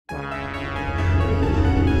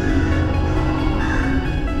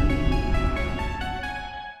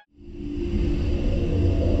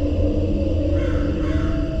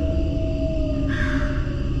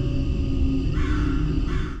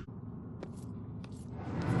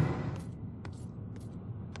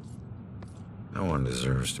No one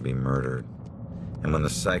deserves to be murdered. And when the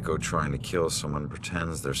psycho trying to kill someone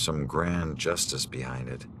pretends there's some grand justice behind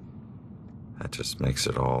it, that just makes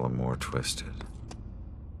it all the more twisted.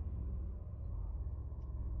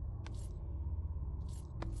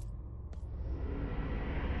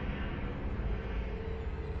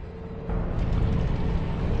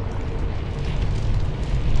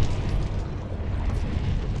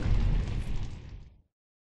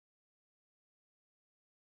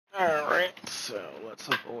 Alright, so let's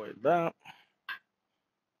avoid that.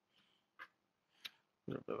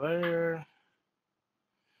 Over there.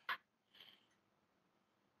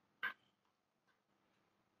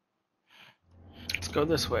 Let's go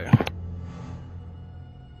this way.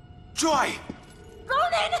 Joy!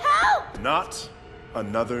 Ronan, help! Not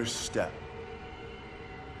another step.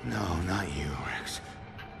 No, not you, Rex.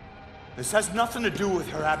 This has nothing to do with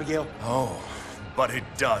her, Abigail. Oh, but it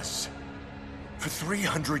does. For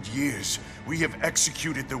 300 years, we have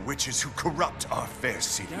executed the witches who corrupt our fair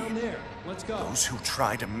city. Down there. Let's go. Those who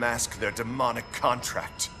try to mask their demonic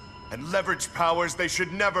contract and leverage powers they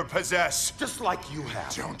should never possess. Just like you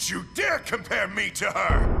have. Don't you dare compare me to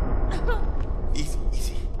her! Easy,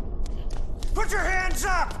 easy. Put your hands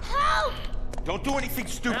up! Help! Don't do anything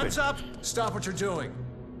stupid. Hands up! Stop what you're doing.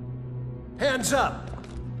 Hands up!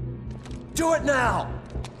 Do it now!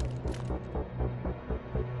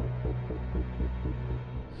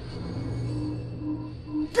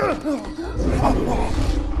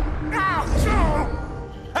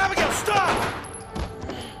 Abigail, stop!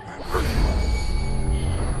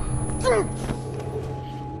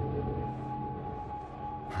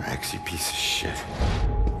 Rex, you piece of shit.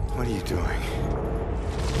 What are you doing?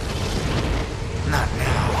 Not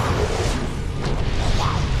now.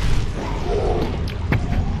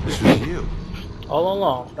 This was you. All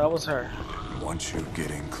along, that was her. Want you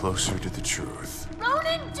getting closer to the truth.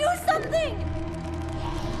 Ronan, do something!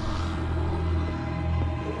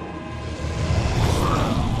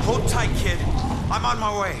 Hold tight, kid. I'm on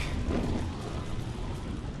my way.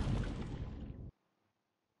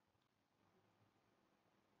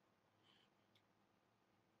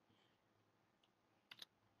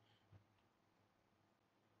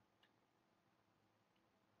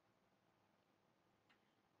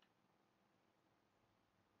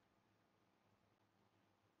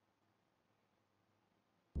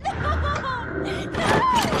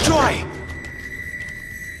 Joy!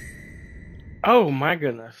 Oh my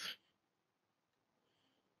goodness.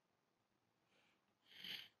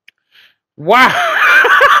 Wow.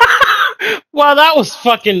 Wow, that was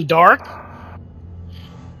fucking dark.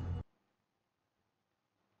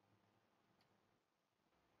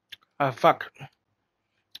 Fuck.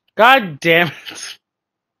 God damn it.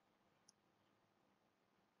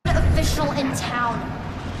 Official in town.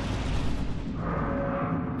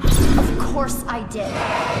 Of course I did.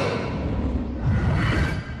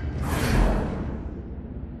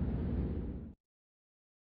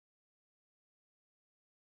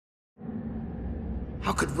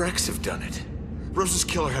 How could Rex have done it? Rose's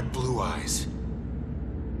killer had blue eyes.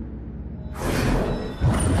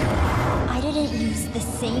 I didn't use the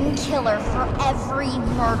same killer for every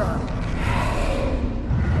murder.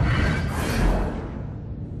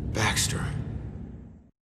 Baxter.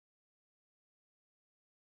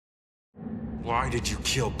 Why did you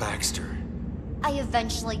kill Baxter? I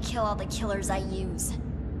eventually kill all the killers I use.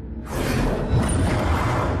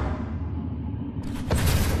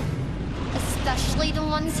 Especially the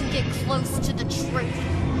ones who get close to the truth.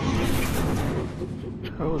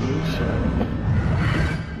 Holy shit.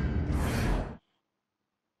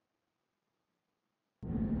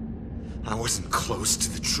 I wasn't close to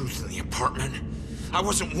the truth in the apartment. I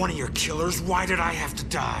wasn't one of your killers. Why did I have to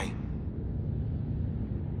die?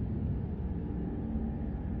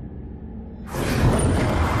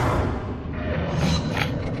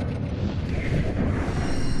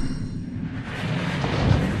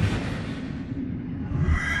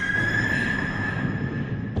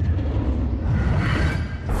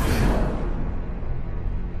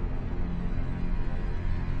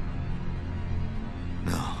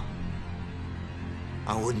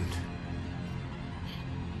 I wouldn't.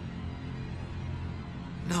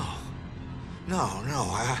 No.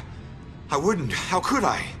 I wouldn't. How could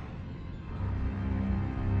I?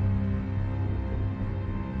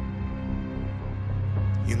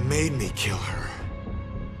 You made me kill her.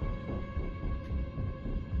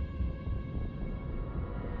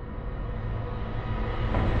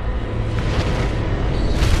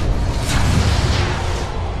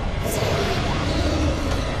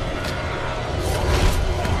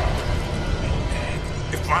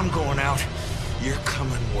 I'm going out. You're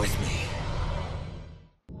coming with me.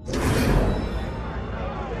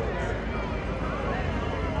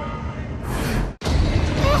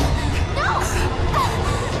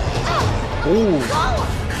 Ooh.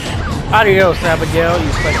 Adios, Abigail,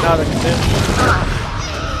 you psychotic bitch.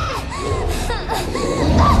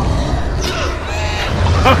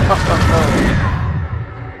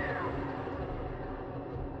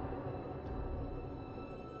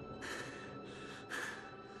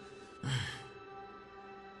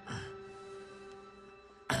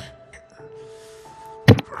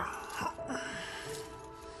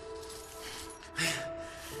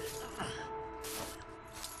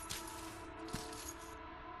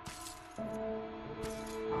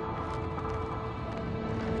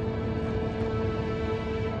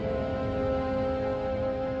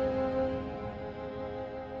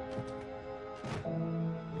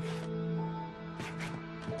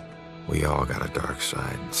 We all got a dark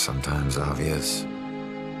side, sometimes obvious,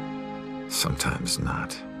 sometimes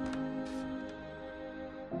not.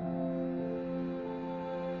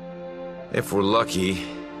 If we're lucky,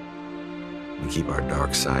 we keep our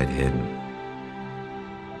dark side hidden.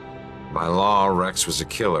 By law, Rex was a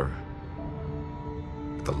killer.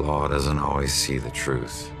 But the law doesn't always see the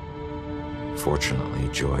truth. Fortunately,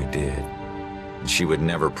 Joy did. And she would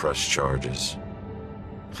never press charges.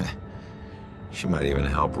 She might even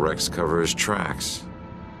help Rex cover his tracks.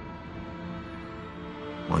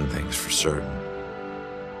 One thing's for certain.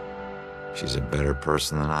 She's a better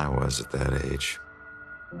person than I was at that age.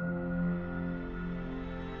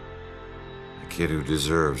 A kid who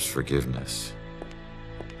deserves forgiveness.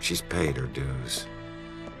 She's paid her dues.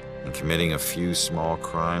 And committing a few small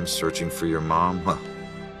crimes, searching for your mom, well,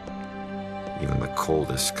 even the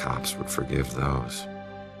coldest cops would forgive those.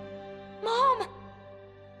 Mom!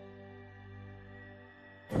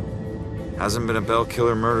 Hasn't been a Bell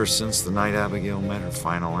killer murder since the night Abigail met her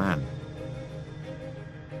final end.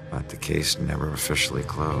 But the case never officially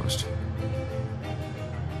closed.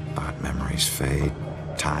 But memories fade,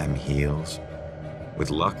 time heals. With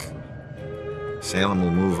luck, Salem will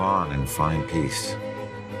move on and find peace.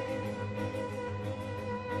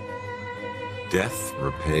 Death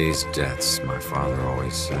repays debts, my father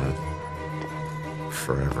always said.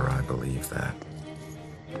 Forever I believe that.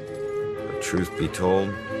 But truth be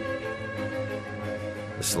told,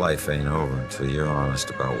 this life ain't over until you're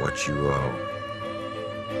honest about what you owe.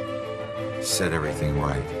 Set everything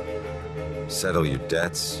right. Settle your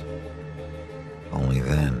debts. Only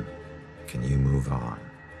then can you move on.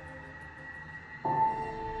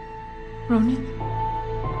 Ronan?